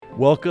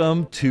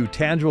Welcome to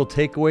Tangible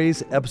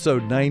Takeaways,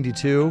 episode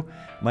 92.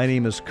 My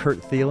name is Kurt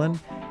Thielen,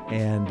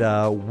 and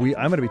I'm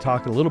going to be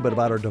talking a little bit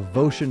about our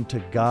devotion to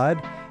God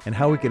and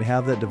how we can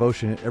have that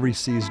devotion in every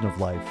season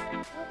of life.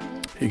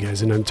 Hey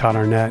guys, and I'm Todd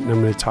Arnett, and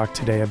I'm going to talk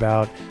today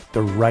about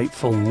the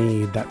rightful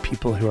need that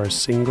people who are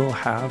single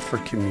have for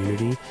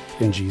community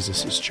in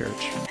Jesus'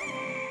 church.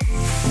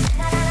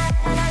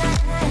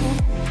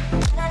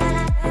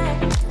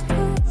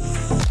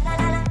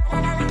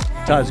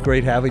 Todd, it's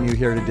great having you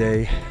here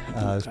today.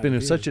 It's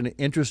been such an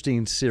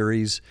interesting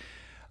series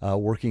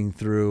working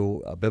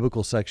through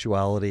biblical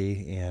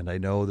sexuality, and I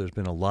know there's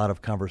been a lot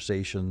of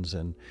conversations,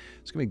 and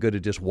it's going to be good to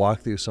just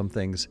walk through some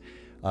things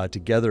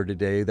together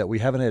today that we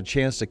haven't had a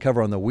chance to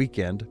cover on the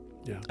weekend.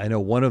 Yeah. I know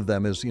one of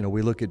them is,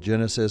 we look at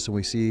Genesis and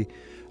we see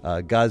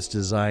God's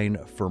design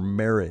for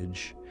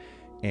marriage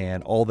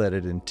and all that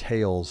it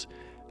entails.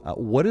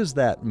 What does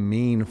that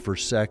mean for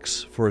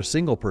sex for a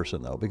single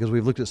person, though? Because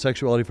we've looked at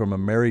sexuality from a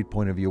married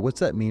point of view.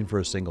 What's that mean for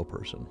a single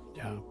person?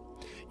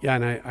 Yeah,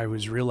 and I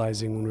was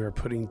realizing when we were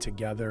putting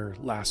together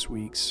last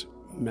week's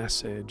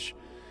message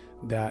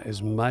that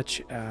as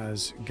much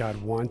as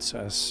God wants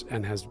us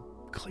and has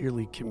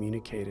clearly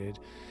communicated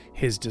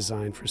his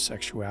design for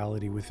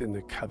sexuality within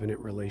the covenant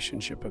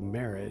relationship of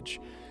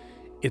marriage,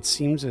 it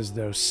seems as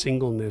though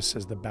singleness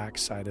is the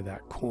backside of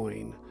that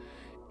coin.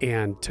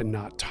 And to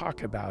not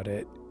talk about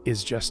it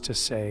is just to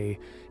say,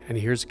 and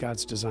here's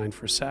God's design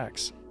for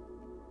sex.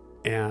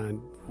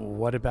 And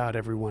what about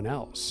everyone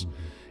else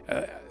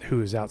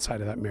who is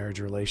outside of that marriage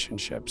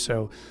relationship?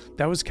 So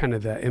that was kind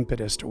of the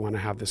impetus to want to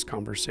have this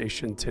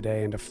conversation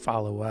today and to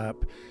follow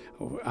up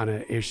on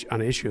an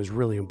issue is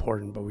really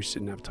important, but we just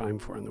didn't have time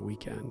for on the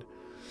weekend.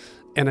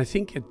 And I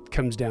think it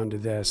comes down to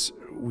this.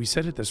 We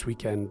said it this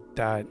weekend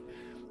that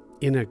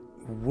in a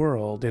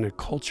world, in a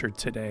culture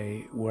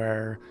today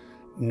where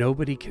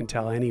nobody can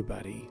tell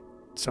anybody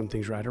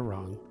something's right or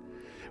wrong,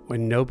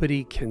 when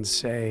nobody can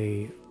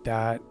say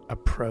that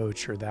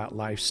approach or that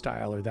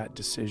lifestyle or that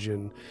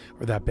decision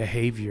or that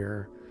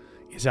behavior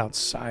is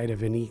outside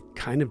of any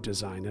kind of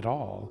design at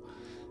all,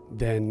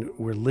 then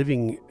we're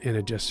living in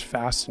a just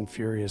fast and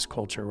furious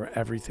culture where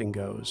everything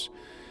goes.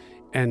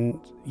 And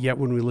yet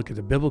when we look at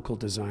the biblical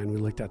design we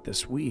looked at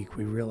this week,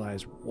 we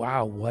realize,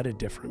 wow, what a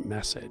different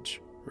message,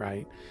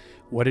 right?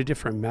 What a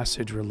different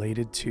message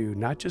related to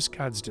not just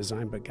God's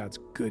design, but God's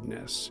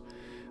goodness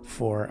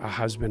for a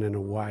husband and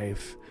a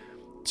wife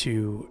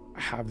to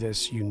have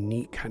this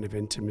unique kind of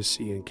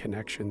intimacy and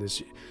connection,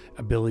 this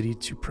ability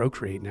to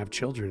procreate and have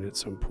children at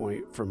some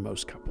point for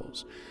most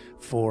couples,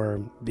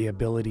 for the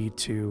ability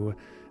to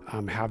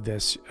have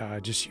this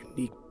just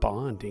unique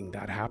bonding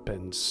that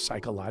happens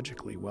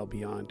psychologically well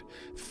beyond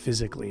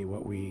physically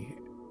what we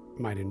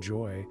might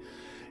enjoy.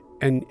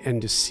 And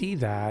to see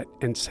that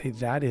and say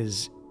that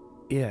is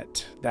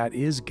it, that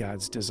is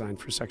God's design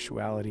for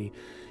sexuality.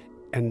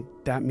 And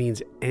that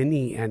means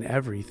any and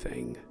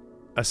everything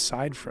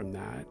aside from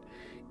that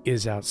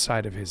is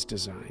outside of his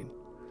design.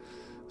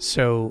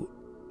 So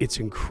it's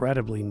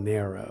incredibly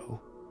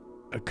narrow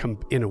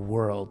in a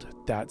world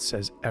that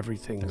says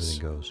everything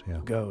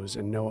goes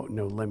and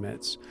no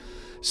limits.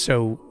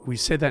 So we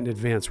say that in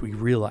advance. We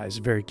realize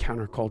very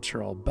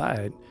countercultural,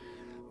 but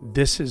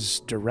this is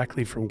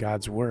directly from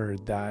God's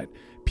word that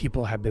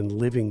people have been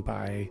living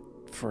by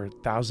for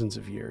thousands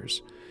of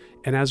years.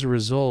 And as a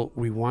result,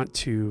 we want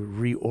to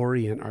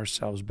reorient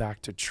ourselves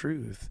back to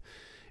truth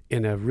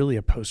in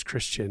a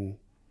post-Christian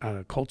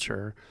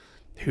culture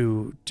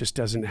who just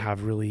doesn't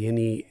have really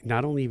any,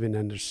 not only even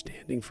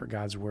understanding for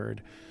God's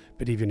word,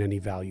 but even any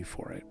value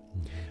for it.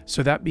 Mm-hmm.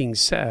 So that being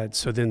said,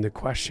 so then the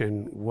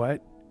question,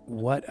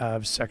 what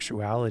of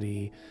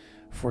sexuality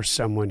for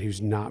someone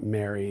who's not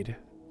married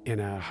in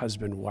a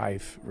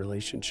husband-wife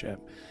relationship?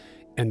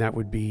 And that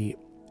would be,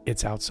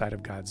 it's outside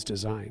of God's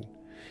design.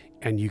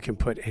 And you can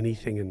put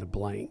anything in the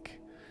blank.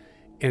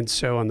 And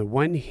so on the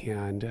one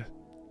hand,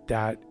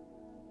 that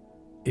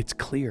it's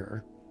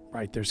clear,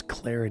 right? There's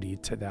clarity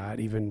to that,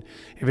 even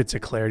if it's a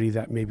clarity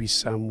that maybe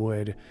some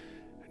would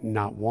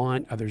not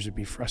want, others would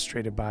be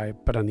frustrated by.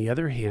 But on the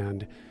other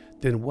hand,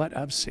 then what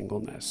of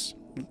singleness?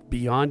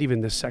 Beyond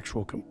even the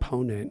sexual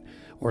component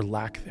or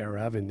lack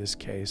thereof in this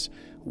case,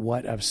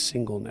 what of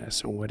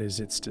singleness and what is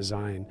its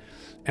design?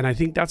 And I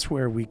think that's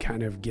where we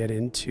kind of get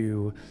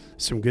into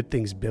some good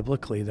things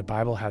biblically. The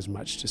Bible has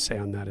much to say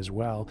on that as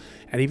well.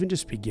 And even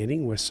just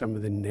beginning with some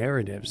of the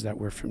narratives that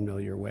we're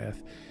familiar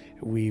with.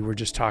 We were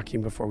just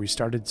talking before we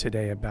started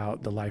today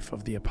about the life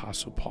of the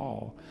Apostle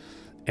Paul.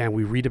 And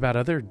we read about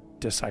other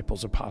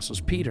disciples,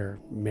 apostles. Peter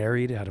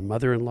married, had a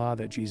mother-in-law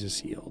that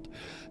Jesus healed.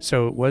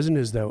 So it wasn't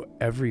as though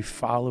every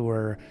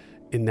follower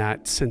in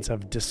that sense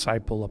of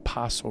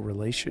disciple-apostle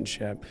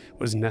relationship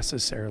was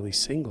necessarily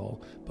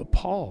single, but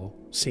Paul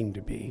seemed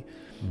to be.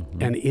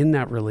 Mm-hmm. And in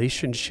that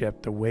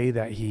relationship, the way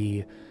that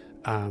he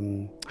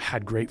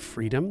had great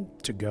freedom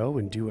to go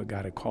and do what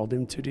God had called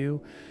him to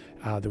do,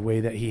 the way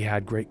that he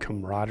had great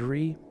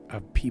camaraderie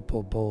of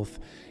people both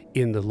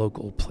in the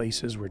local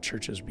places where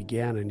churches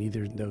began and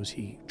either those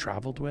he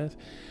traveled with.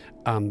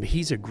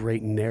 He's a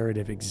great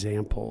narrative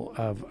example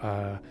of,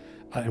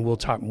 and we'll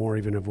talk more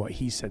even of what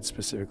he said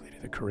specifically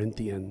to the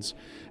Corinthians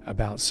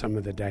about some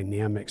of the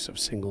dynamics of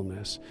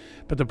singleness.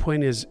 But the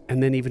point is,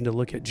 and then even to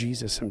look at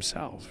Jesus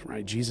himself,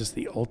 right? Jesus,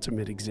 the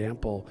ultimate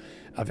example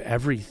of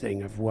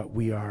everything of what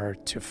we are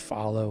to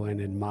follow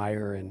and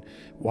admire and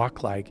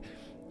walk like.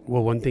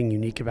 Well, one thing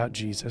unique about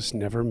Jesus,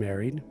 never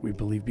married, we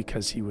believe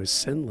because he was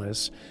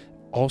sinless.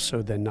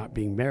 Also, then not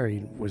being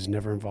married, was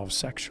never involved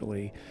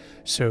sexually.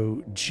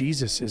 So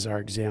Jesus is our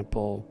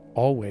example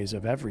always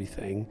of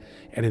everything.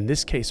 And in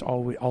this case,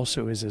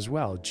 also is as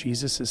well.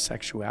 Jesus'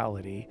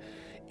 sexuality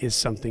is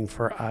something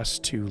for us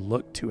to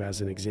look to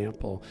as an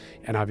example.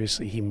 And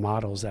obviously he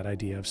models that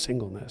idea of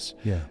singleness.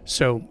 Yeah.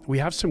 So we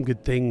have some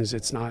good things.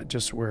 It's not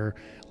just where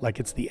like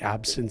it's the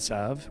absence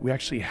of. We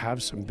actually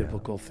have some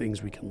biblical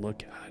things we can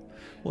look at.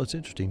 Well, it's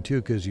interesting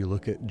too, because you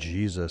look at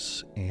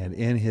Jesus, and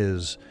in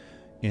his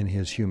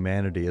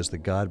humanity as the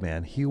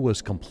God-man, he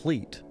was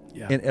complete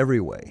in every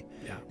way.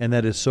 Yeah. And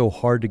that is so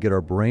hard to get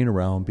our brain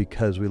around,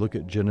 because we look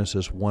at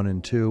Genesis 1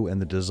 and 2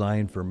 and the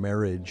design for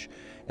marriage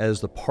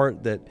as the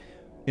part that,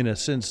 in a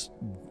sense,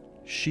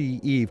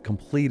 Eve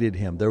completed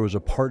him. There was a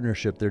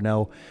partnership. There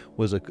now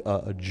was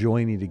a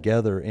joining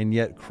together, and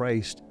yet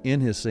Christ,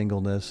 in his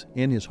singleness,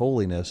 in his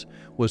holiness,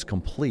 was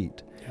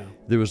complete. Yeah.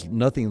 There was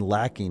nothing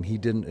lacking. He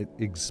didn't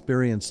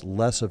experience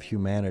less of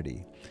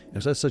humanity.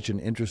 And so that's such an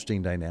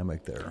interesting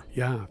dynamic there.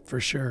 Yeah, for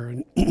sure.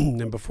 And,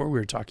 and before we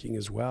were talking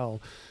as well,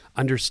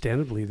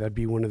 understandably, that'd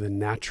be one of the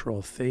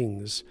natural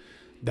things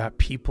that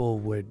people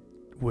would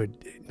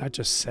not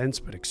just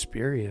sense but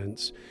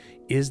experience,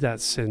 is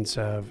that sense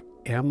of,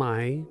 am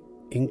I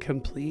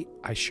incomplete?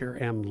 I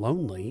sure am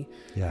lonely.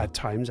 Yeah. At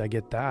times I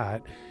get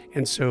that.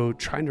 And so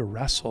trying to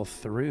wrestle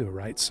through,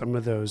 right, some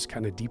of those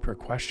kind of deeper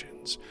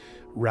questions,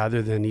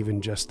 rather than even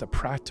just the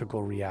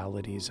practical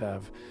realities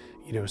of,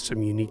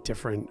 some unique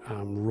different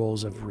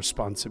roles of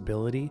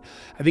responsibility.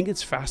 I think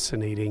it's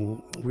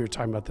fascinating. We were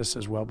talking about this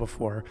as well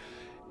before.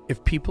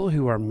 If people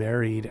who are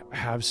married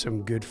have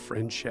some good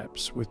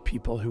friendships with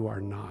people who are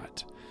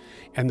not,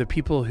 and the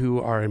people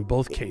who are in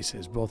both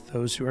cases, both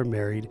those who are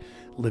married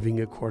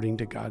living according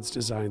to God's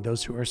design,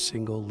 those who are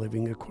single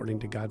living according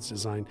to God's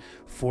design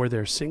for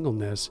their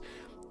singleness,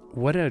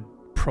 what a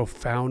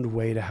profound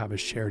way to have a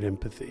shared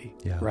empathy,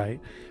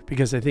 right?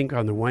 Because I think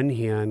on the one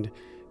hand,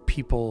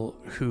 people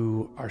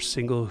who are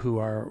single, who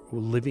are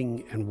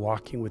living and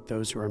walking with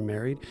those who are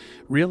married,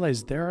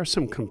 realize there are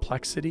some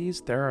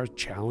complexities, there are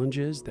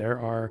challenges,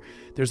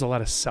 there's a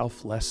lot of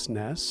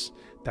selflessness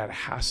that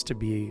has to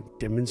be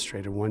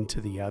demonstrated one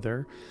to the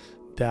other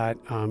that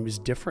is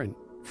different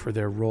for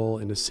their role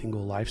in a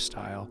single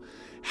lifestyle.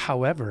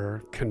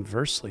 However,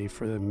 conversely,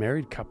 for the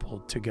married couple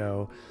to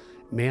go,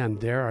 man,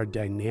 there are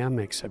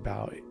dynamics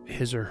about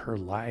his or her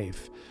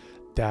life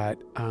that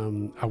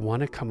I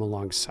want to come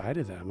alongside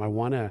of them. I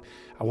want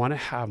to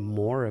have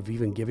more of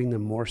even giving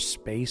them more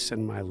space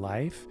in my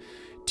life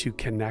to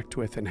connect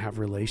with and have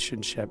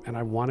relationship. And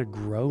I want to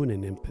grow in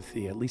an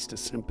empathy, at least a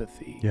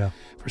sympathy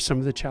for some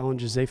of the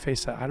challenges they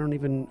face that I don't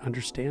even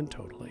understand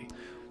totally.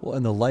 Well,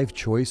 and the life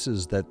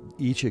choices that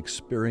each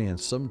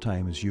experience,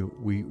 sometimes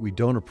we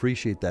don't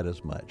appreciate that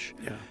as much.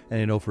 Yeah.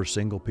 And for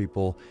single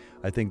people,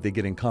 I think they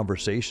get in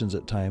conversations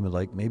at times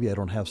like, maybe I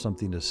don't have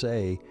something to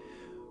say,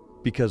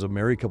 because a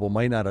married couple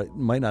might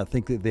not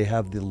think that they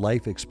have the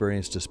life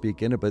experience to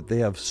speak in it, but they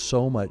have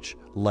so much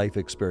life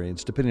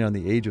experience, depending on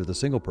the age of the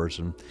single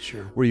person,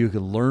 where you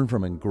can learn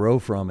from and grow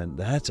from, and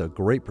that's a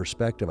great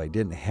perspective I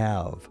didn't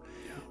have.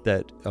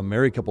 That a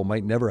married couple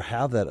might never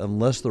have that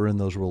unless they're in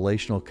those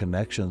relational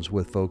connections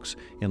with folks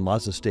in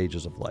lots of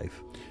stages of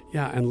life.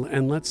 Yeah,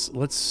 and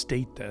let's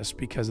state this,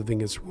 because I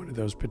think it's one of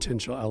those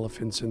potential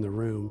elephants in the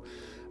room.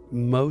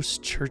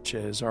 Most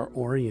churches are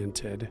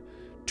oriented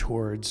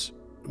towards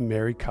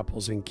married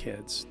couples and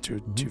kids, to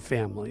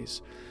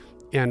families.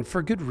 And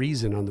for good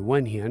reason on the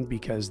one hand,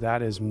 because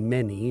that is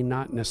many,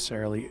 not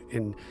necessarily,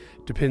 and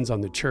depends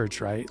on the church,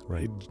 right?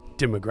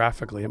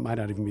 Demographically, it might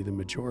not even be the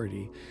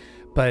majority.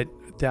 But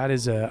that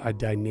is a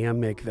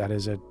dynamic, that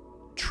is a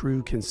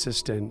true,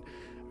 consistent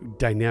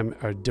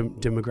dynamic or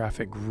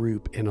demographic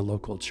group in a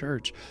local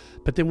church.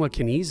 But then what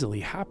can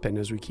easily happen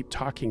as we keep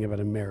talking about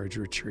a marriage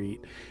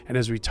retreat and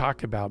as we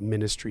talk about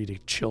ministry to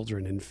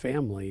children and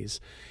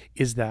families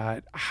is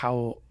that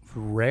how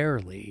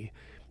rarely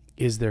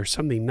is there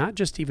something not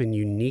just even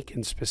unique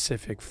and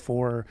specific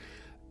for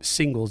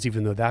singles,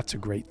 even though that's a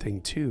great thing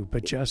too,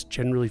 but just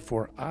generally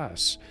for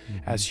us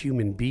as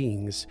human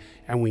beings.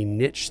 And we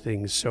niche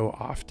things so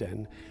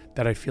often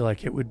that I feel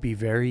like it would be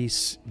very,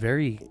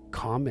 very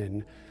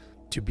common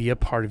to be a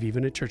part of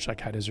even a church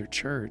like High Desert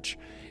Church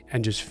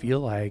and just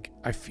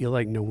I feel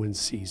like no one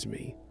sees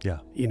me. Yeah.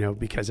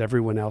 Because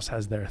everyone else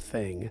has their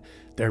thing,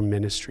 their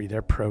ministry,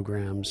 their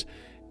programs.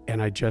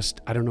 And I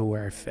don't know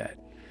where I fit.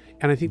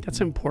 And I think that's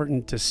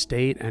important to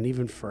state, and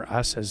even for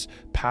us as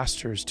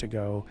pastors to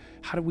go,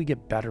 how do we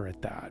get better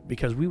at that?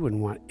 Because we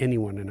wouldn't want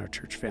anyone in our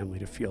church family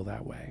to feel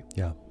that way.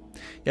 Yeah.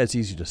 Yeah, it's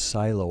easy to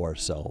silo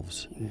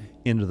ourselves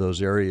into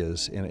those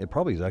areas, and it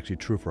probably is actually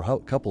true for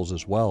couples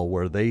as well,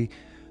 where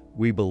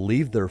we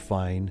believe they're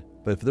fine,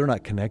 but if they're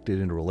not connected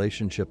in a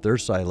relationship, they're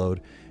siloed,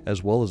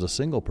 as well as a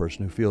single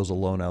person who feels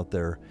alone out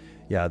there.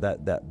 Yeah,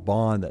 that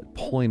bond, that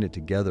pulling it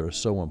together is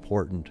so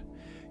important.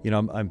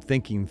 I'm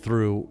thinking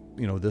through,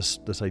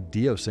 this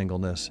idea of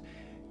singleness,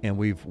 and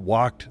we've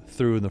walked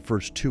through in the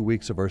first 2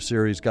 weeks of our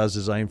series, God's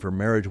design for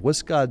marriage.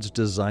 What's God's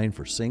design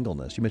for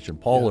singleness? You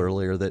mentioned Paul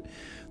earlier, that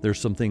there's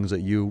some things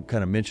that you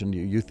kind of mentioned,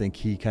 you think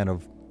he kind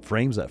of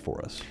frames that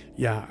for us.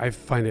 Yeah, I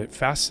find it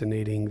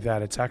fascinating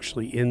that it's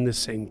actually in the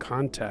same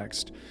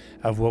context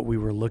of what we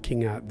were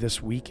looking at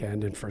this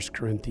weekend in 1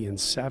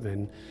 Corinthians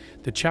 7.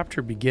 The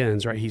chapter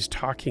begins, right? He's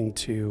talking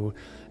to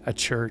a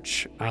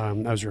church. I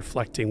was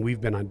reflecting,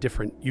 you've been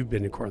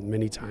in Corinth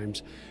many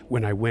times.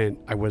 When I went,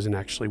 I wasn't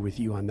actually with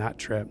you on that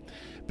trip,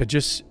 but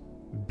just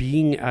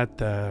being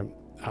at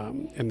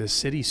in the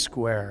city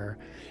square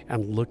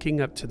and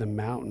looking up to the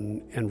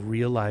mountain and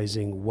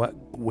realizing what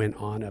went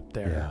on up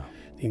there. Yeah.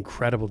 The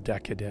incredible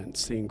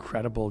decadence, the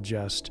incredible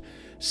just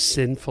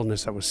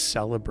sinfulness that was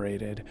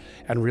celebrated,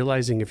 and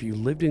realizing if you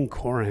lived in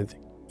Corinth,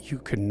 you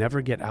could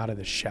never get out of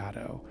the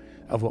shadow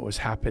of what was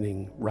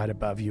happening right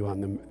above you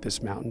on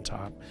this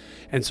mountaintop.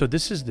 And so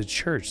this is the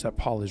church that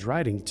Paul is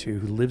writing to,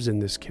 who lives in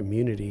this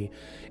community,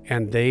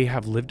 and they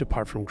have lived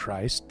apart from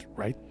Christ,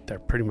 right? They're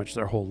pretty much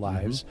their whole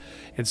lives.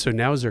 And so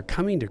now as they're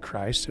coming to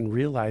Christ and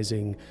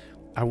realizing,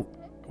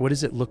 what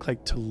does it look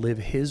like to live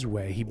his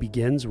way? He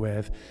begins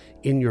with,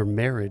 in your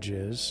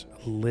marriages,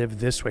 live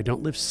this way.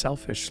 Don't live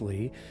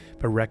selfishly,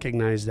 but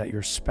recognize that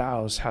your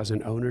spouse has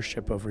an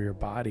ownership over your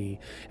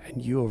body,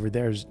 and you over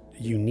there is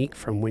unique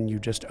from when you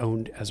just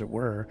owned, as it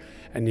were.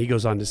 And he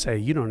goes on to say,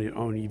 you don't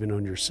even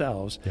own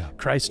yourselves. Yeah.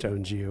 Christ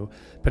owns you,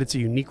 but it's a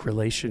unique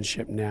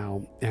relationship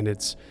now, and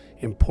it's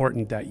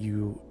important that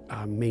you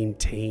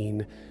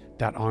maintain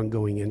that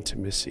ongoing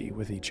intimacy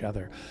with each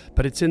other.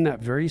 But it's in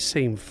that very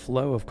same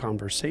flow of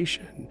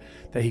conversation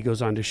that he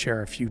goes on to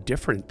share a few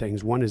different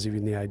things. One is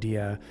even the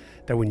idea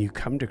that when you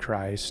come to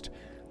Christ,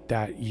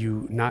 that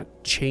you not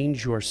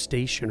change your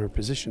station or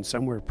position.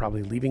 Some were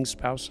probably leaving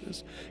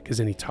spouses, because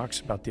then he talks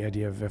about the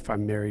idea of, if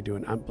I'm married to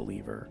an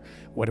unbeliever,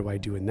 what do I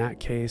do in that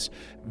case?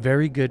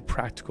 Very good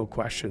practical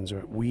questions.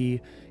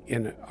 We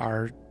in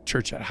our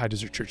church at High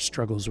Desert Church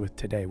struggles with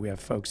today. We have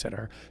folks that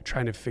are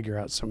trying to figure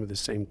out some of the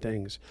same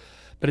things.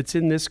 But it's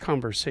in this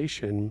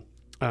conversation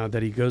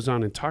that he goes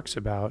on and talks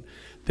about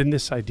then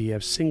this idea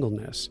of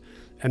singleness.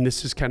 And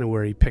this is kind of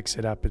where he picks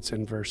it up. It's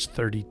in verse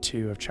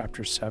 32 of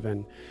chapter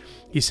 7.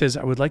 He says,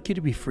 I would like you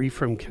to be free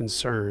from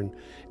concern,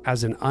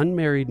 as an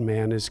unmarried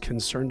man is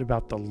concerned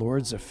about the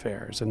Lord's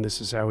affairs. And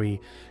this is how he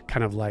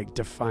kind of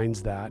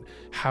defines that,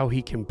 how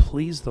he can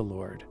please the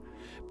Lord.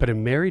 But a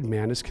married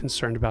man is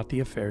concerned about the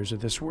affairs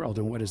of this world.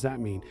 And what does that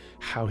mean?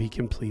 How he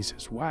can please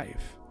his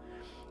wife.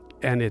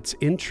 And his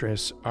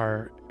interests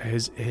are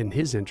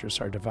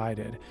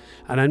divided.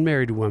 An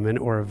unmarried woman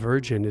or a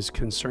virgin is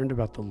concerned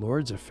about the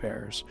Lord's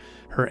affairs.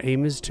 Her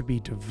aim is to be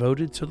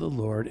devoted to the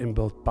Lord in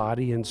both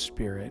body and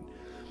spirit.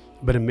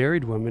 But a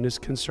married woman is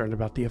concerned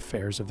about the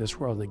affairs of this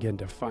world, and again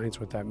defines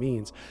what that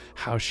means,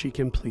 how she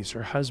can please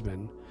her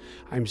husband.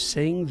 I'm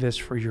saying this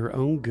for your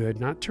own good,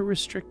 not to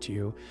restrict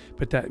you,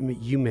 but that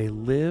you may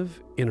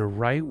live in a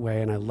right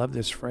way, and I love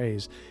this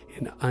phrase,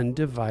 in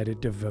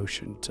undivided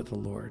devotion to the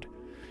Lord.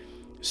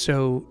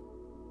 So,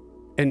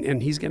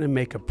 and he's going to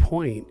make a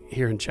point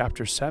here in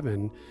chapter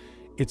 7,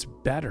 it's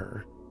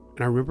better.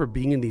 And I remember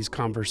being in these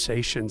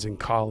conversations in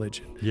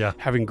college and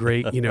having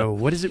great,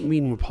 what does it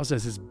mean when Paul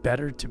says it's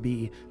better to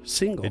be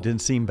single? It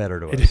didn't seem better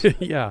to us.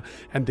 Yeah.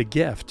 And the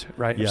gift,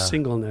 right, of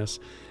singleness.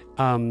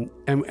 And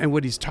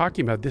what he's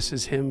talking about, this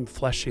is him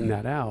fleshing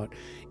that out.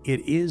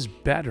 It is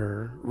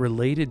better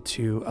related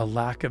to a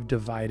lack of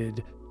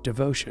divided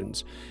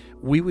devotions.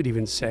 We would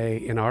even say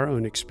in our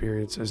own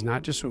experiences,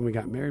 not just when we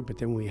got married, but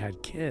then when we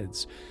had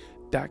kids,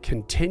 that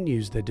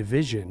continues the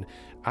division.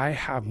 I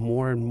have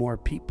more and more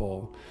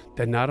people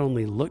that not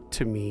only look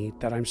to me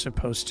that I'm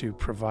supposed to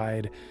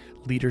provide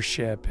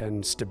leadership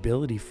and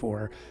stability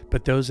for,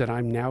 but those that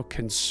I'm now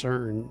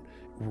concerned,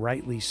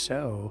 rightly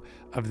so,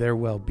 of their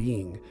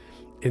well-being.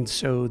 And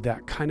so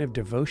that kind of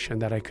devotion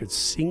that I could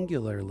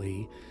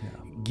singularly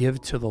give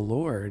to the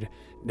Lord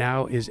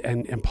now is,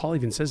 and Paul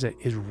even says it,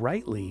 is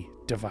rightly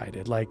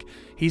divided.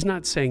 He's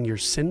not saying you're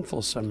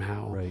sinful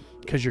somehow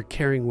because you're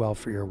caring well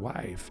for your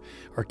wife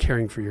or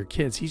caring for your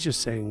kids. He's just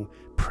saying,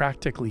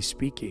 practically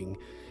speaking,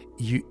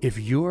 if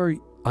you're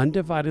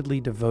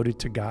undividedly devoted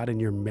to God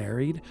and you're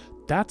married,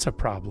 that's a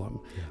problem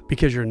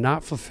because you're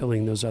not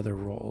fulfilling those other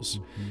roles.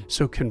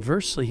 So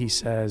conversely, he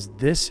says,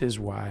 this is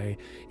why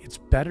it's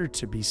better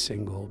to be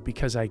single,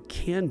 because I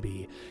can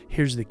be.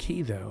 Here's the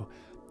key though.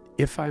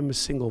 If I'm a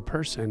single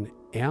person,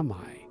 am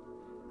I?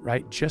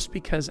 Right? Just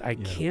because I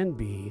can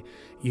be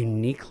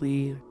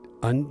uniquely,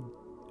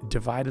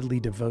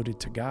 undividedly devoted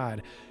to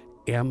God,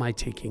 am I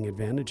taking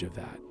advantage of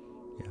that?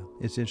 Yeah.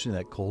 It's interesting,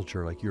 that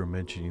culture, like you were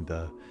mentioning,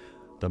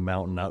 the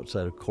mountain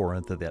outside of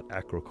Corinth, that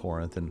Acro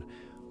Corinth, and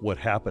what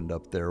happened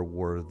up there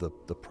were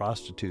the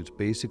prostitutes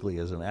basically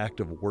as an act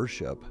of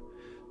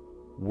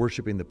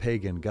worshiping the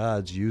pagan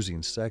gods,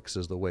 using sex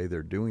as the way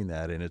they're doing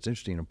that. And it's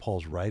interesting in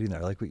Paul's writing there,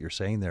 I like what you're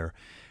saying there.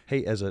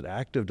 Hey, as an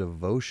act of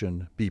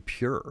devotion, be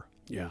pure.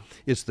 Yeah.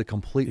 It's the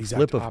complete exact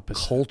flip of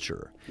opposite.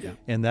 culture. Yeah.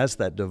 And that's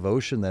that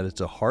devotion, that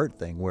it's a heart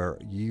thing where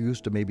you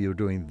used to maybe you're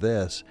doing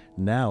this,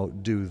 now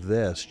do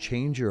this.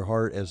 Change your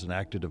heart as an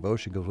act of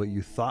devotion, because what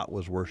you thought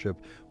was worship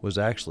was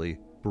actually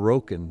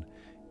broken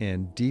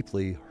and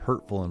deeply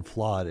hurtful and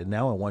flawed. And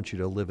now I want you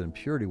to live in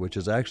purity, which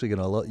is actually going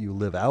to let you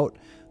live out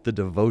the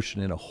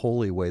devotion in a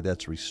holy way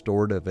that's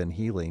restorative and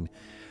healing.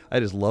 I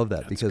just love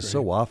that. That's because great.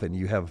 So often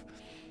you have,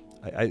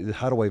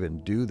 how do I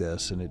even do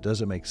this? And it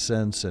doesn't make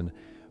sense.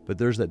 But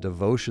there's that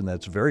devotion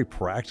that's very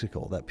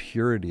practical, that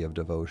purity of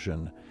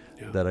devotion,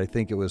 that I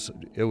think it would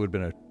have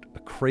been a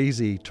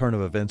crazy turn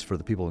of events for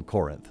the people in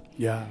Corinth.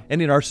 Yeah.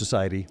 And in our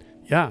society.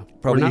 Yeah.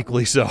 Probably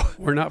equally so.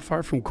 We're not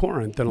far from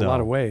Corinth in a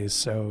lot of ways.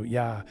 So,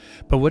 yeah.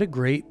 But what a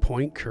great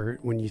point,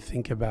 Kurt, when you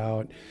think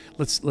about,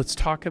 let's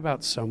talk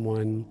about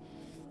someone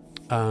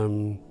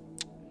in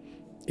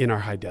our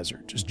high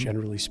desert, just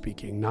generally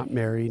speaking, not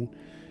married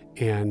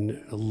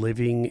and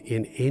living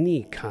in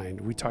any kind.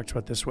 We talked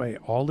about this way,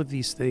 all of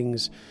these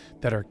things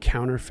that are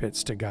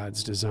counterfeits to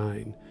God's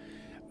design.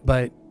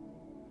 But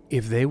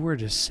if they were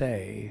to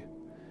say,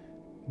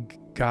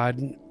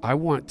 God, I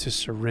want to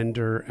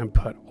surrender and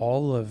put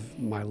all of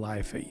my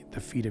life at the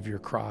feet of your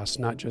cross,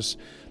 not just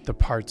the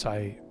parts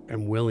I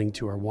am willing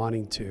to or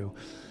wanting to.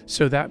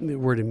 So that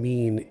were to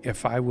mean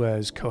if I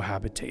was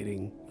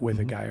cohabitating with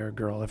a guy or a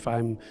girl, if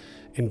I'm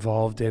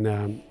involved in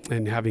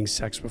having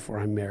sex before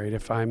I'm married,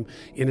 if I'm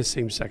in a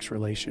same-sex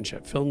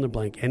relationship, fill in the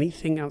blank,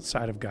 anything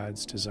outside of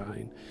God's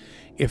design.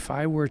 If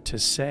I were to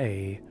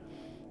say,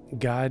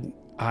 God,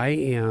 I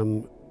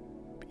am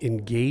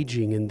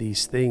engaging in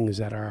these things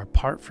that are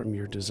apart from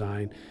your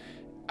design,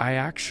 I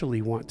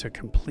actually want to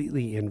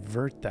completely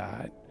invert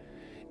that,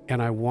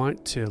 and I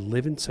want to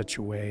live in such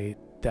a way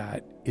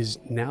that is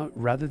now,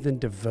 rather than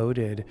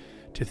devoted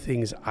to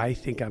things I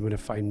think I'm going to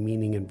find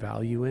meaning and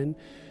value in,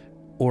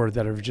 or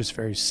that are just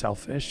very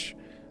selfish,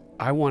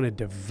 I want to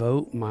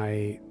devote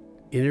my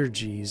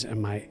energies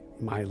and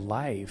my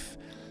life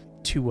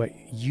to what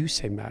you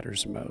say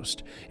matters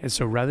most. And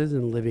so rather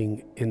than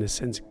living, in a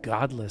sense,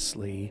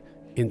 godlessly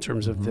in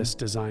terms of this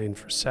design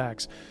for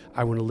sex,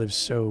 I want to live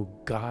so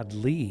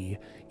godly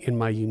in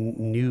my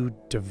new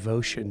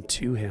devotion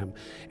to him.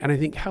 And I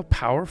think, how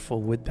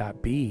powerful would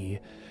that be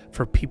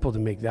for people to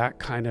make that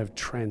kind of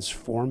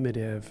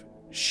transformative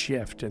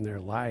shift in their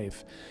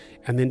life,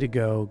 and then to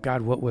go,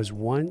 God, what was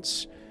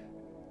once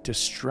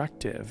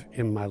destructive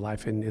in my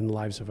life and in the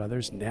lives of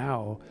others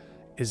now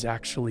is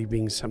actually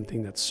being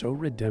something that's so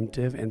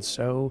redemptive and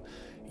so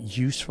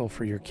useful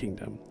for your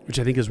kingdom, which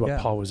I think is what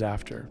Paul was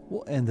after.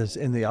 Well, and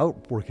the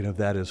outworking of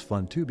that is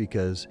fun too,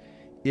 because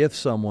if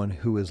someone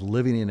who is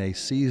living in a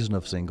season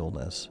of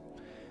singleness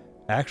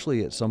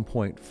actually at some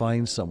point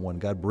finds someone,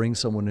 God brings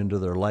someone into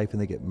their life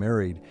and they get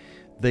married,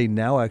 they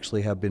now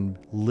actually have been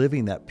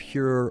living that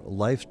pure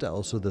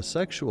lifestyle. So the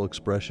sexual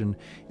expression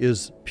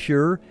is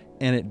pure,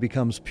 and it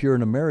becomes pure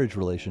in a marriage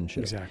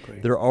relationship. Exactly.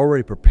 They're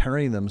already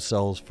preparing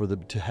themselves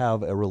to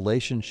have a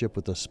relationship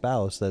with a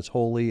spouse that's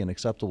holy and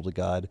acceptable to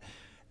God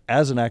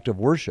as an act of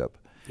worship.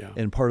 Yeah.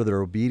 And part of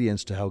their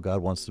obedience to how God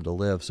wants them to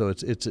live. So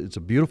it's a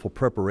beautiful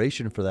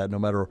preparation for that, no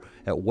matter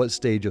at what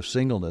stage of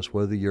singleness,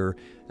 whether you're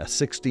a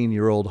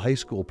 16-year-old high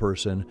school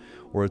person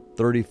or a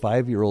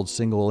 35-year-old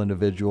single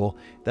individual,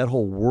 that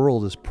whole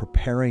world is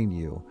preparing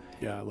you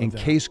in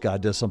case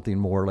God does something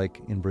more,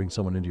 like in bring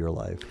someone into your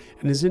life.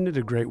 And isn't it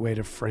a great way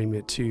to frame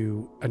it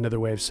to another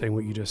way of saying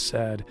what you just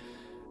said?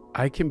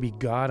 I can be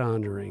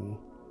God-honoring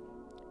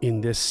in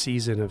this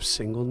season of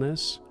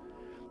singleness,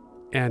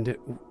 and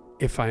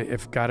if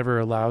God ever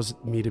allows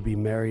me to be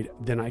married,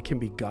 then I can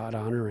be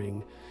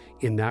God-honoring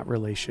in that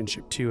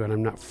relationship too. And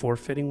I'm not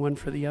forfeiting one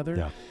for the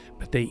other,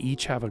 but they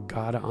each have a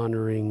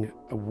God-honoring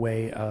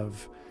way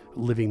of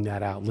living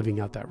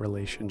out that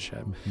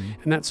relationship.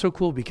 And that's so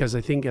cool, because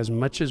I think as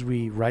much as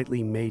we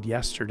rightly made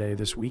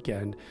this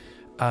weekend,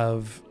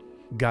 of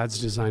God's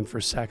design for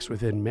sex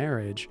within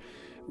marriage,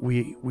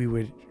 it'd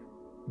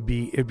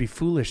be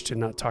foolish to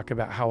not talk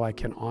about how I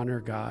can honor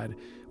God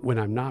when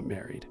I'm not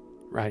married.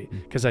 Right?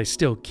 Because I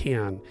still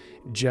can,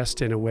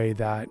 just in a way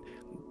that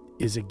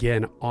is,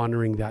 again,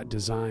 honoring that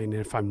design.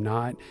 And if I'm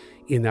not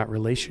in that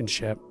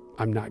relationship,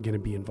 I'm not going to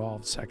be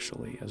involved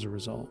sexually as a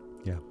result.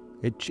 Yeah.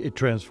 It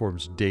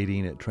transforms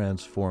dating, it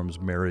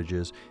transforms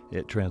marriages,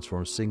 it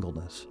transforms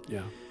singleness.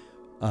 Yeah.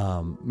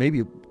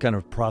 Maybe kind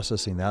of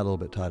processing that a little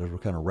bit, Todd, as we're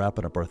kind of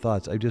wrapping up our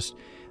thoughts.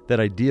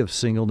 That idea of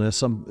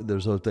singleness,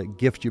 there's that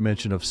gift you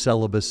mentioned of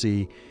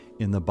celibacy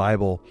in the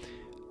Bible.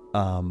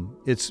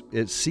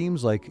 It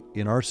seems like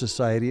in our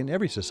society, in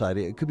every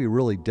society, it could be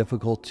really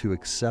difficult to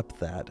accept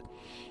that.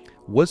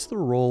 What's the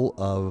role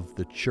of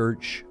the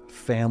church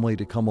family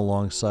to come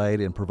alongside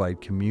and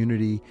provide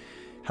community?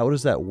 How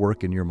does that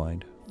work in your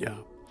mind? Yeah.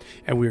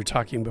 And we were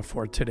talking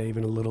before today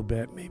even a little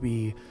bit,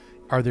 maybe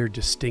are there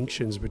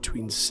distinctions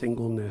between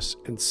singleness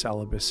and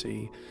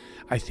celibacy?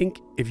 I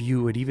think if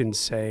you would even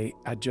say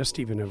at just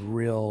even a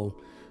real,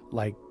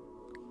 like,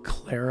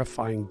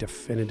 clarifying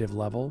definitive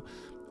level,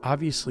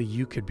 obviously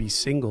you could be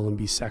single and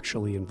be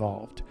sexually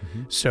involved.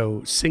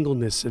 So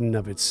singleness in and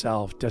of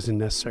itself doesn't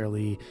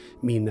necessarily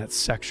mean that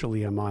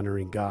sexually I'm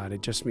honoring God.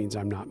 It just means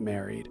I'm not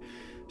married.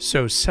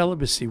 So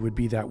celibacy would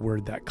be that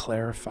word that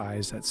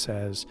clarifies, that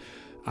says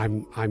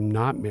I'm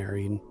not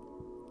married,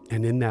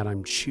 and in that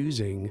I'm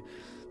choosing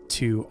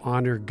to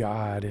honor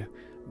God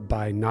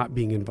by not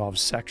being involved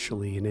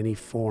sexually in any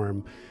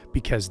form,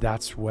 because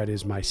that's what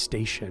is my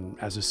station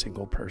as a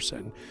single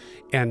person.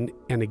 And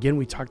again,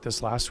 we talked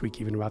this last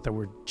week even about the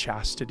word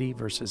chastity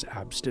versus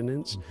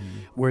abstinence,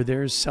 where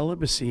there's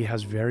celibacy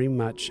has very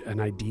much an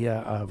idea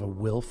of a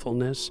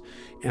willfulness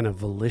and a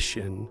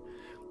volition.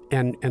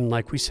 And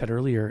like we said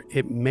earlier,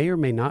 it may or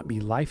may not be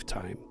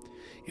lifetime.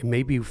 It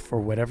may be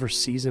for whatever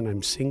season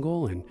I'm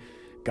single and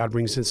God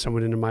brings in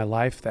someone into my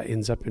life that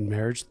ends up in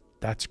marriage.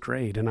 That's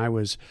great. And I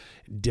was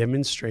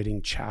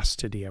demonstrating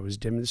chastity. I was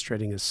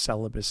demonstrating a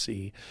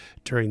celibacy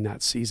during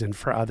that season.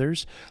 For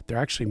others, there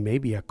actually may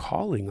be a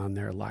calling on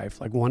their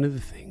life. Like one of the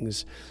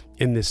things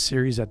in this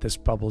series that this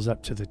bubbles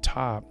up to the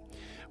top,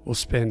 we'll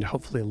spend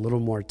hopefully a little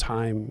more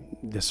time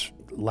this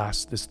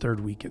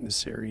third week in the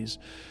series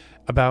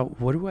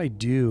about what do I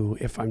do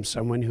if I'm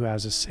someone who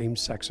has a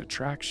same-sex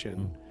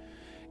attraction?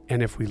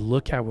 And if we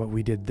look at what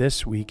we did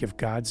this week, if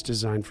God's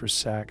design for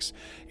sex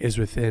is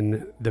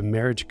within the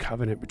marriage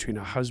covenant between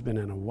a husband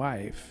and a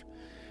wife,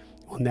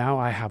 well, now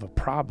I have a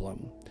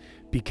problem,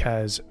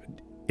 because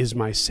is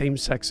my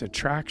same-sex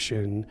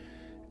attraction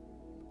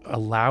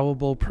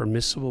allowable,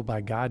 permissible by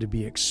God to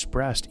be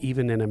expressed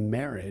even in a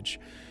marriage?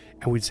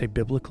 And we'd say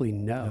biblically,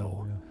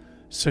 no.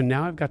 So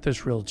now I've got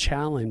this real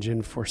challenge.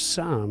 And for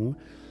some,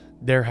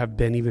 there have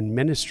been even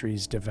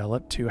ministries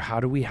developed to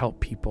how do we help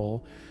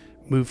people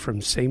move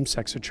from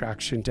same-sex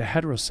attraction to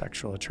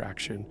heterosexual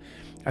attraction.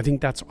 I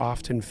think that's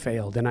often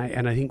failed. And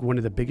I think one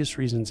of the biggest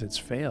reasons it's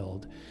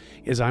failed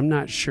is I'm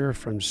not sure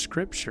from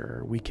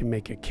Scripture we can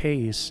make a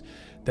case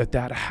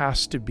that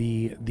has to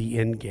be the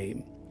end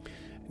game.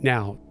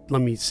 Now,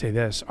 let me say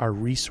this, our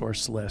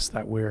resource list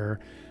that we're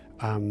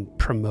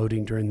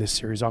promoting during this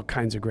series, all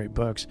kinds of great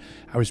books.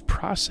 I was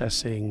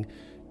processing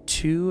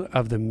 2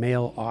 of the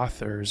male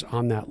authors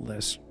on that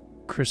list,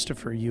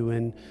 Christopher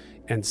Ewan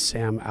and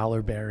Sam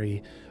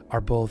Allerberry,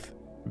 are both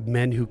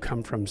men who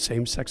come from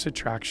same-sex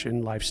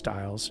attraction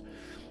lifestyles,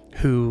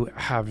 who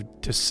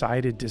have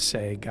decided to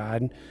say,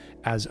 God,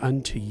 as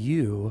unto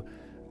you,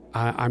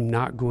 I'm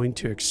not going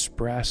to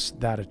express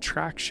that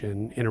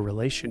attraction in a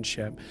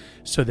relationship,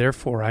 so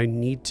therefore I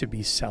need to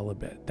be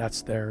celibate.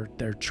 That's their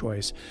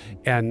choice.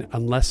 And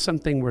unless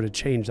something were to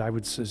change, I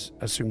would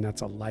assume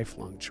that's a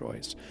lifelong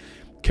choice.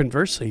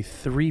 Conversely,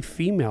 3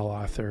 female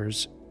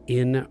authors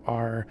in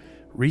our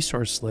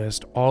resource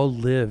list all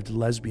lived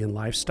lesbian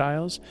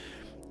lifestyles,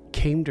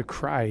 came to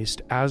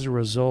Christ, as a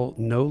result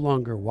no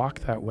longer walk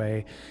that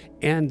way,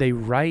 and they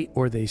write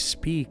or they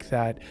speak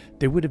that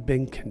they would have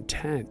been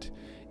content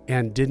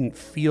and didn't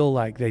feel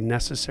like they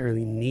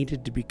necessarily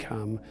needed to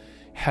become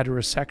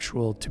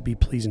heterosexual to be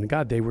pleasing to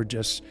God. They were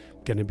just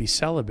going to be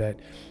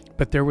celibate.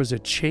 But there was a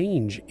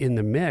change in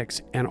the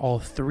mix, and all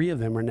 3 of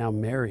them are now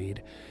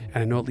married,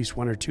 and I know at least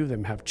 1 or 2 of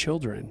them have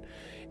children.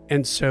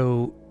 And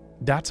so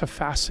that's a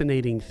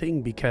fascinating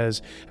thing,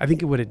 because I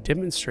think what it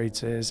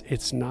demonstrates is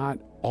it's not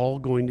all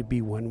going to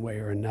be one way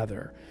or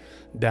another,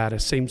 that a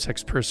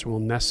same-sex person will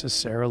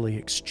necessarily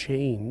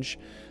exchange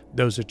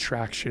those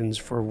attractions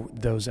for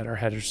those that are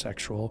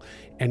heterosexual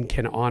and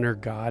can honor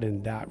God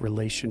in that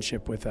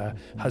relationship with a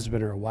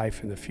husband or a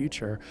wife in the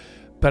future.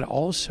 But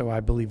also, I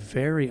believe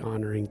very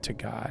honoring to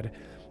God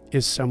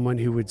is someone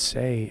who would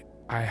say,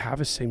 I have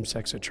a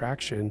same-sex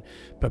attraction,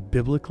 but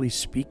biblically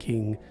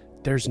speaking,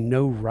 there's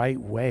no right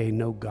way,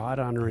 no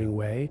God-honoring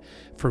way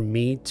for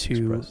me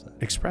to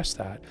express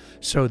that.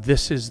 So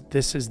this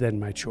is then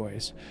my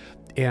choice.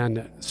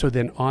 And so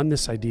then on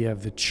this idea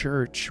of the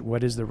church,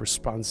 what is the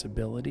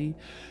responsibility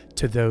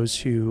to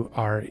those who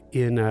are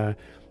in a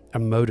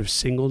mode of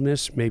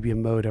singleness, maybe a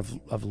mode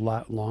of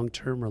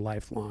long-term or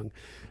lifelong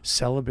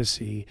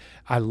celibacy?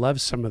 I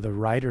love some of the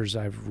writers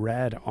I've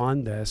read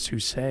on this who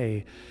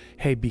say,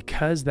 hey,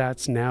 because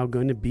that's now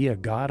going to be a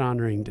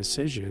God-honoring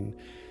decision,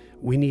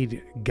 we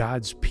need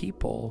God's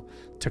people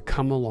to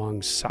come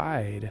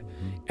alongside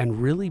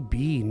and really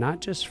be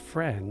not just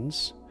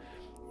friends,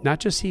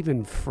 not just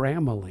even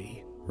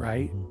family,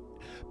 right?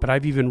 But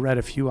I've even read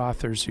a few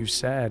authors who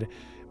said,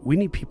 we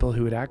need people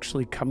who would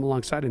actually come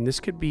alongside. And this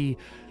could be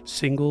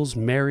singles,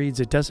 marrieds,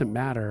 it doesn't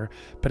matter,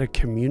 but a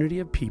community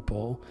of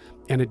people,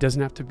 and it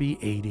doesn't have to be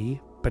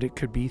 80, but it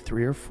could be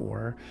 3 or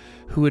 4,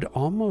 who would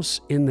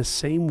almost in the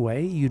same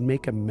way you'd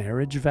make a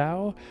marriage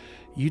vow,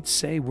 you'd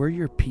say, we're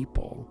your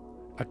people.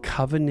 A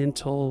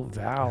covenantal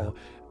vow.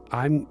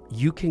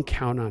 You can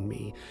count on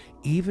me,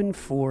 even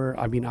for,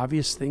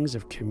 obvious things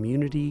of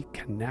community,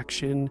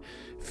 connection,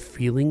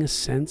 feeling a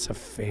sense of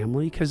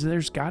family, because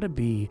there's got to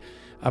be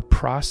a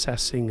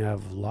processing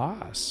of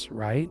loss,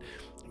 right?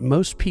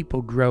 most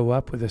people grow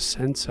up with a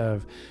sense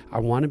of, I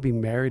want to be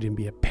married and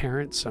be a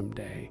parent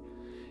someday.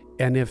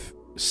 And if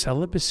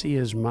celibacy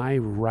is my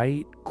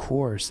right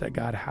course that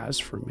God has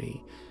for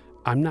me,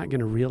 I'm not going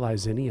to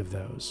realize any of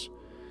those.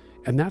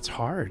 And that's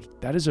hard.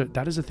 That is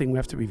a thing we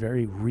have to be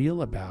very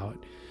real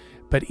about.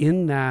 But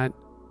in that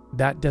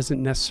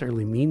doesn't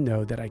necessarily mean,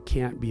 though, that I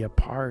can't be a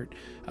part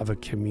of a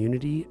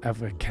community,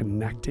 of a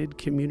connected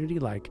community,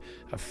 like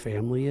a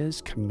family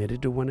is,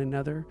 committed to one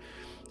another,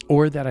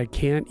 or that I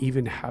can't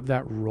even have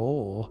that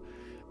role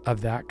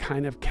of that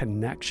kind of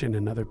connection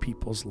in other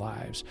people's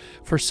lives.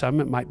 For some,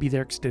 it might be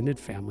their extended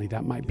family.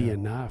 That might be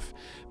enough.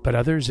 But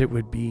others, it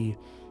would be,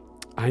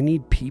 I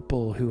need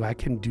people who I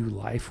can do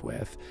life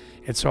with.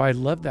 And so I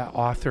love that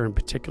author in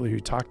particular who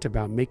talked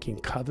about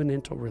making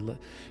covenantal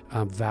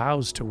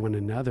vows to one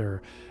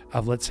another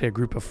of, let's say, a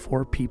group of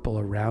 4 people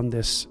around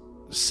this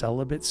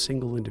celibate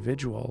single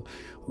individual.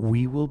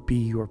 We will be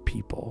your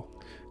people.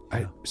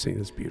 I think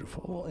that's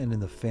beautiful. Well, and in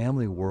the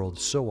family world,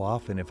 so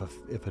often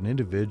if an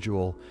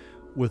individual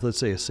with, let's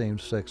say, a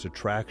same-sex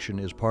attraction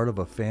is part of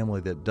a family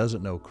that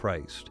doesn't know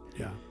Christ,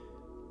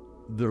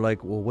 they're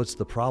like, well, what's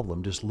the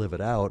problem? Just live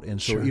it out.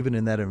 And so even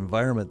in that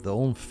environment, the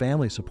own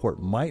family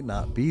support might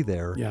not be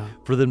there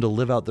for them to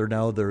live out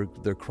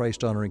their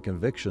Christ-honoring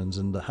convictions.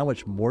 And how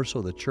much more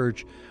so the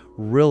church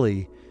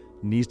really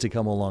needs to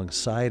come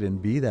alongside and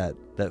be that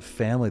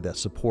family, that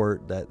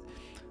support, that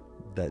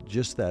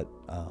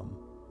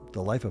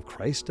the life of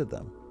Christ to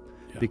them.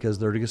 Because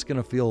they're just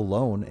going to feel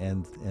alone,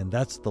 and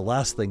that's the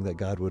last thing that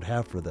God would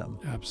have for them.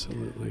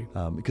 Absolutely.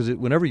 Because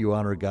whenever you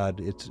honor God,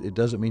 it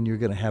doesn't mean you're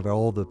going to have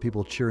all the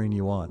people cheering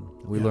you on.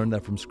 We learned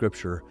that from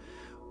Scripture.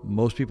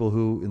 Most people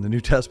who in the New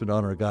Testament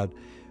honor God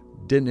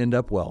didn't end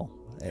up well,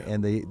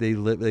 and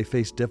they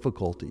faced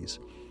difficulties.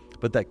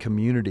 But that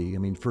community, I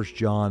mean, First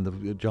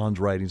John's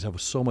writings have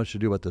so much to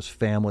do with this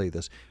family,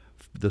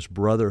 this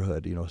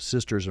brotherhood,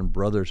 sisters and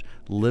brothers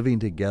living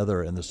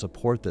together, and the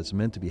support that's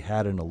meant to be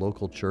had in a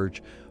local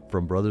church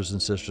from brothers and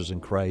sisters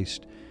in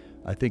Christ.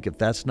 I think if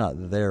that's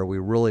not there, we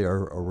really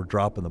we're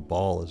dropping the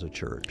ball as a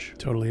church.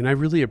 Totally. And I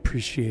really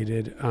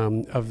appreciated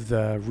of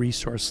the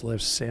resource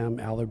list, Sam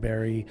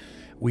Allerberry.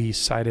 We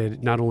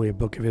cited not only a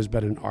book of his,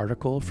 but an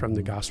article from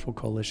the Gospel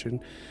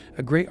Coalition.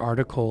 A great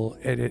article.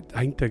 And I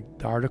think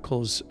the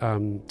article's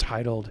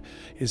titled,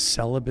 "Is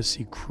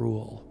Celibacy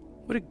Cruel?"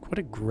 What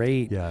a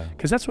great,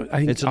 because that's what I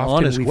think it's an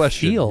often honest we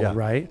question. feel,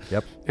 right?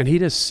 Yep. And he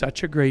does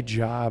such a great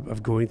job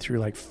of going through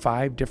like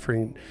 5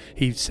 different,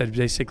 he said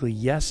basically,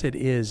 yes, it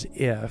is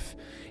if,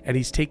 and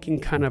he's taking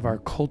kind of our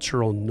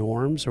cultural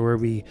norms, or where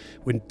we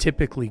would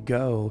typically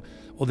go,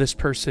 well, this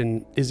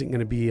person isn't going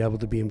to be able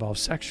to be involved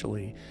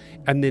sexually.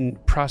 And then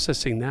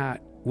processing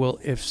that, well,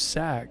 if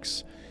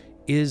sex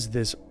is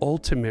this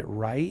ultimate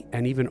right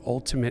and even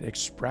ultimate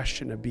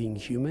expression of being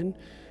human,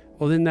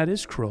 well, then that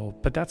is cruel.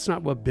 But that's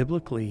not what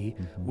biblically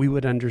we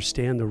would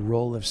understand the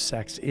role of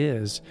sex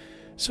is.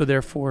 So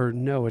therefore,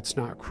 no, it's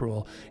not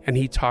cruel. And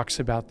he talks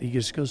about, he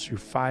just goes through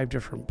 5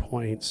 different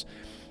points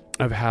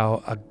of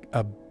how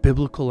a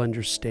biblical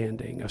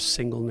understanding of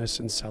singleness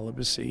and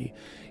celibacy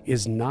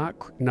is not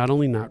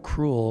only not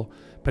cruel,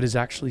 but is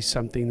actually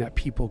something that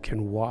people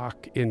can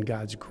walk in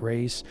God's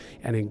grace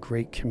and in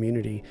great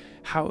community.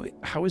 How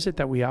is it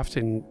that we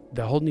often,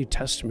 the whole New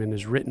Testament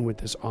is written with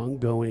this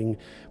ongoing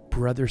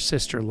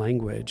brother-sister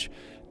language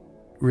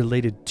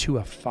related to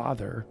a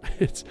father?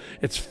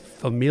 It's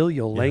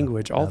familial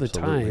language all the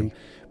time,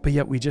 but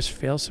yet we just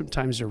fail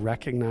sometimes to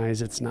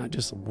recognize it's not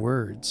just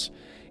words,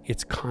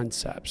 it's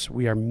concepts.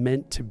 We are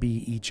meant to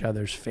be each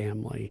other's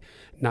family,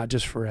 not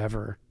just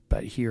forever,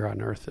 but here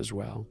on earth as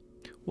well.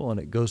 Well, and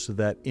it goes to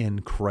that in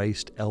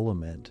Christ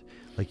element.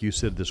 Like you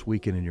said this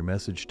weekend in your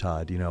message,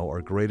 Todd,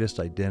 our greatest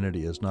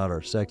identity is not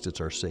our sex, it's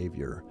our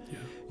Savior. Yeah.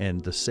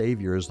 And the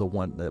Savior is the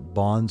one that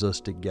bonds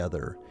us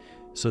together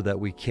so that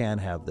we can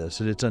have this.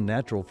 And it's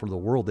unnatural for the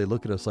world. They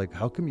look at us like,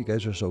 how come you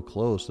guys are so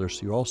close?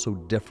 You're all so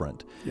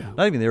different. Yeah.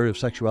 Not even in the area of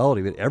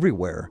sexuality, but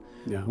everywhere.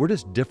 Yeah. We're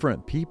just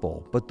different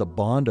people. But the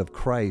bond of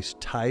Christ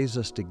ties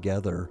us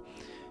together.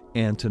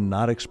 And to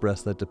not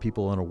express that to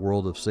people in a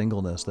world of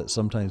singleness that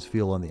sometimes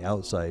feel on the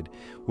outside,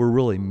 we're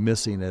really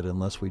missing it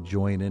unless we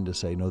join in to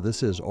say, no,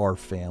 this is our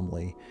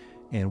family,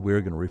 and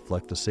we're going to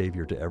reflect the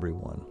Savior to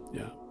everyone.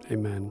 Yeah,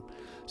 amen.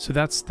 So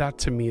that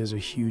to me is a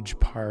huge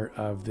part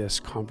of this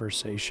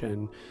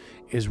conversation,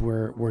 is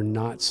we're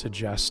not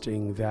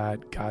suggesting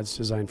that God's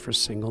design for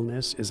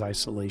singleness is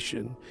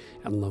isolation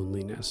and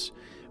loneliness.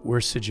 We're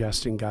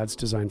suggesting God's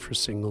design for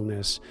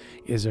singleness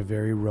is a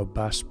very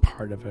robust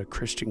part of a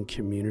Christian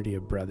community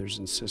of brothers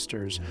and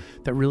sisters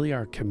that really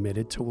are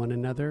committed to one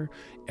another,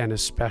 and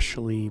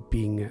especially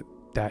being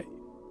that,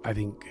 I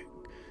think,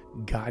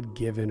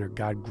 God-given or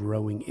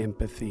God-growing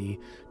empathy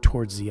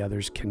towards the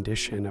other's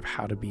condition of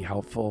how to be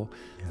helpful,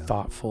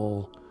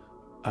 thoughtful,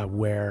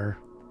 aware,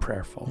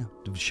 prayerful.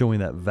 Yeah. Showing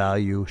that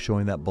value,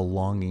 showing that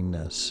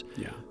belongingness.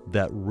 Yeah.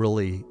 That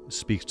really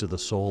speaks to the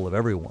soul of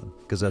everyone,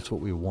 because that's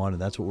what we want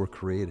and that's what we're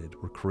created.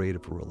 We're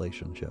created for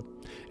relationship.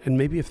 And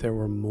maybe if there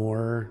were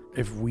more,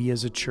 if we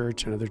as a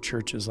church and other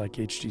churches like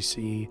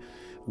HGC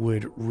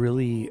would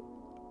really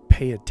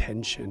pay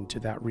attention to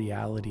that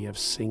reality of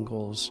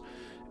singles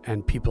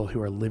and people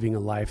who are living a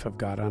life of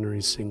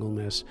God-honoring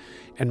singleness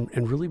and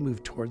really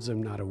move towards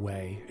them, not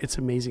away. It's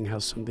amazing how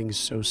something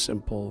so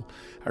simple.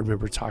 I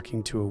remember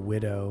talking to a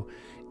widow,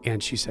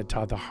 and she said,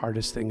 Todd, the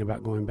hardest thing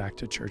about going back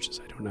to church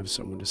is I don't have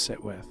someone to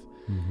sit with.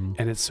 Mm-hmm.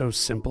 And it's so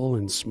simple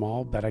and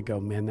small, but I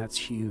go, man, that's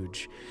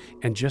huge.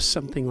 And just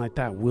something like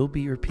that, we'll be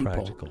your people.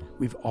 Practical.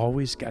 We've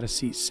always got a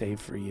seat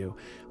saved for you.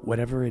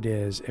 Whatever it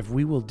is, if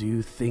we will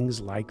do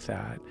things like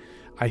that,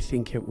 I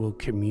think it will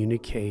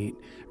communicate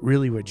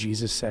really what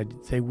Jesus said.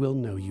 They will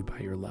know you by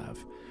your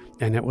love.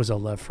 And it was a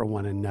love for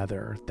one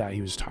another that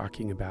he was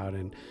talking about.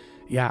 And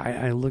yeah,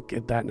 I look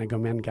at that and I go,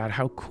 man, God,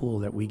 how cool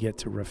that we get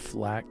to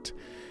reflect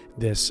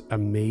this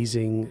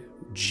amazing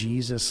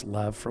Jesus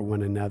love for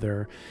one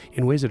another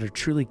in ways that are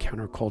truly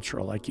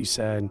countercultural. Like you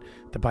said,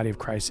 the body of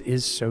Christ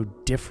is so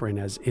different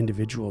as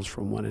individuals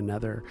from one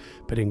another,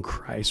 but in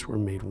Christ we're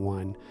made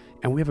one.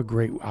 And we have a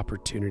great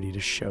opportunity to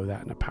show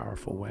that in a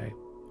powerful way.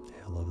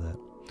 Yeah, I love that.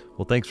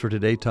 Well, thanks for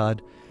today,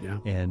 Todd. Yeah.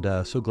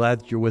 And so glad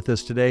that you're with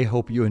us today.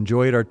 Hope you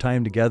enjoyed our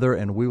time together,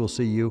 and we will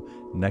see you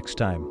next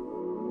time.